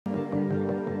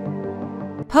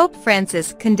Pope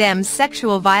Francis condemns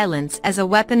sexual violence as a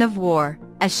weapon of war,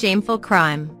 a shameful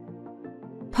crime.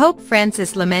 Pope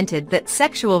Francis lamented that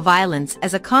sexual violence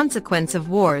as a consequence of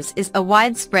wars is a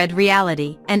widespread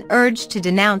reality and urged to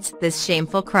denounce this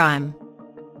shameful crime.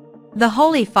 The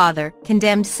Holy Father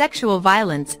condemned sexual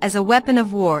violence as a weapon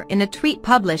of war in a tweet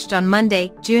published on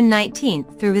Monday, June 19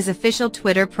 through his official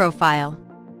Twitter profile.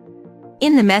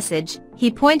 In the message,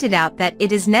 he pointed out that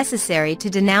it is necessary to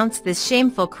denounce this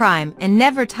shameful crime and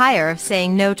never tire of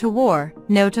saying no to war,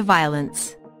 no to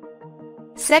violence.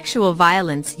 Sexual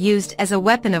violence used as a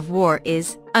weapon of war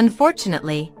is,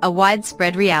 unfortunately, a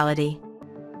widespread reality.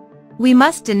 We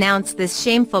must denounce this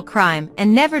shameful crime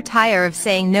and never tire of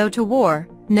saying no to war,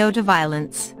 no to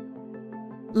violence.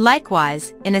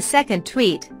 Likewise, in a second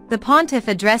tweet, the pontiff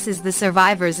addresses the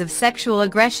survivors of sexual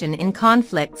aggression in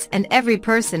conflicts and every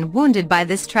person wounded by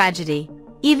this tragedy.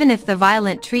 Even if the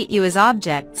violent treat you as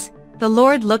objects, the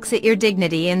Lord looks at your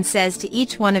dignity and says to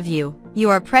each one of you, "You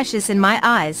are precious in my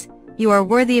eyes, you are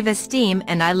worthy of esteem,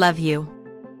 and I love you."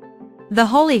 The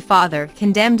Holy Father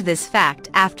condemned this fact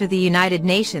after the United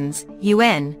Nations,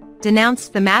 UN,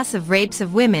 denounced the massive rapes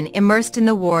of women immersed in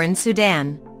the war in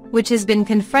Sudan, which has been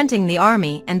confronting the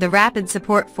Army and the Rapid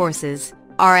Support Forces,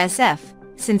 RSF,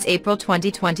 since April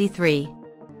 2023.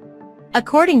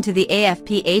 According to the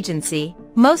AFP agency,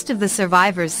 most of the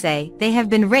survivors say they have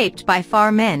been raped by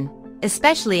FAR men,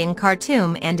 especially in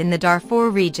Khartoum and in the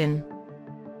Darfur region.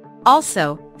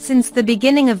 Also, since the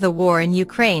beginning of the war in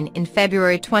Ukraine in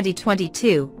February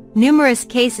 2022, numerous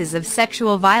cases of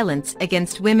sexual violence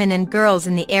against women and girls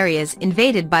in the areas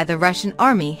invaded by the Russian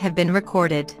army have been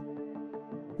recorded.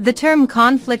 The term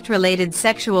conflict-related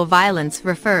sexual violence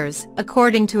refers,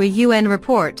 according to a UN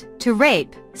report, to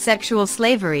rape, sexual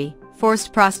slavery,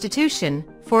 forced prostitution,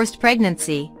 forced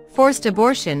pregnancy, forced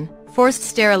abortion, forced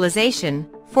sterilization,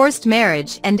 forced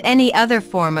marriage and any other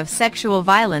form of sexual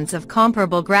violence of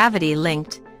comparable gravity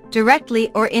linked,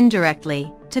 directly or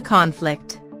indirectly, to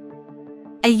conflict.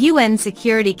 A UN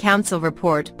Security Council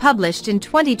report published in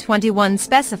 2021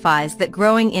 specifies that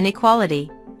growing inequality,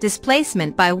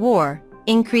 displacement by war,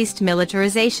 increased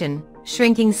militarization,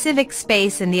 shrinking civic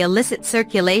space and the illicit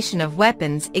circulation of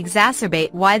weapons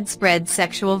exacerbate widespread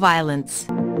sexual violence.